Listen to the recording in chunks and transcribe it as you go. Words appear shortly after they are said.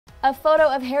A photo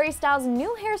of Harry Styles'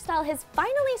 new hairstyle has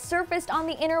finally surfaced on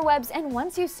the interwebs, and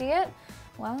once you see it,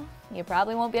 well, you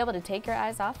probably won't be able to take your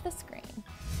eyes off the screen.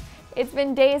 It's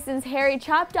been days since Harry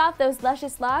chopped off those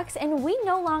luscious locks, and we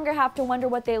no longer have to wonder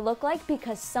what they look like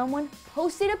because someone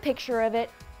posted a picture of it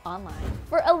online.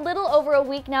 For a little over a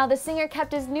week now, the singer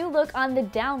kept his new look on the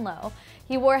down low.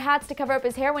 He wore hats to cover up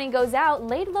his hair when he goes out,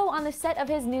 laid low on the set of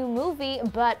his new movie,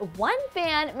 but one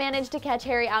fan managed to catch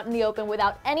Harry out in the open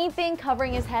without anything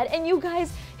covering his head, and you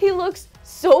guys, he looks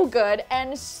so good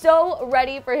and so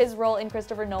ready for his role in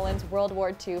Christopher Nolan's World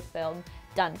War II film,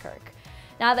 Dunkirk.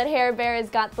 Now that Harebear has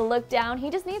got the look down,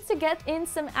 he just needs to get in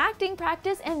some acting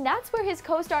practice, and that's where his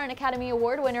co-star and Academy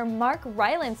Award winner Mark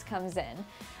Rylance comes in.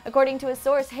 According to a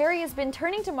source, Harry has been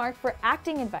turning to Mark for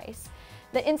acting advice.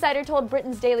 The insider told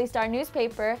Britain's Daily Star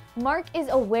newspaper, Mark is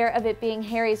aware of it being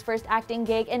Harry's first acting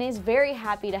gig and is very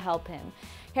happy to help him.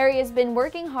 Harry has been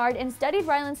working hard and studied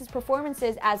Rylance's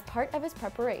performances as part of his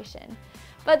preparation.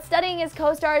 But studying his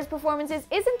co-star's performances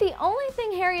isn't the only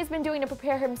thing Harry has been doing to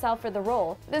prepare himself for the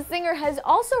role. The singer has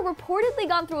also reportedly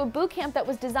gone through a boot camp that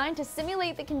was designed to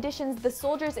simulate the conditions the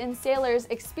soldiers and sailors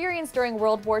experienced during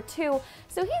World War II,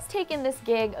 so he's taken this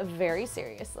gig very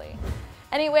seriously.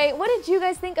 Anyway, what did you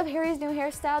guys think of Harry's new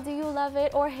hairstyle? Do you love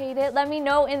it or hate it? Let me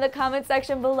know in the comment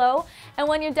section below. And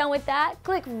when you're done with that,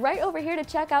 click right over here to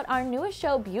check out our newest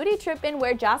show, Beauty Trippin',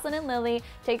 where Jocelyn and Lily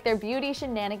take their beauty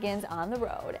shenanigans on the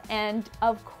road. And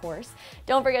of course,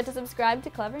 don't forget to subscribe to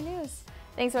Clevver News.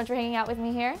 Thanks so much for hanging out with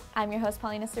me here. I'm your host,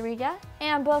 Paulina Sariga.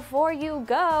 And before you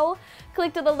go,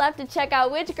 click to the left to check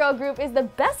out which girl group is the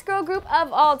best girl group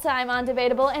of all time on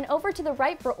Debatable, and over to the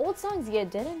right for old songs you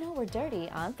didn't know were dirty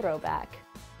on Throwback.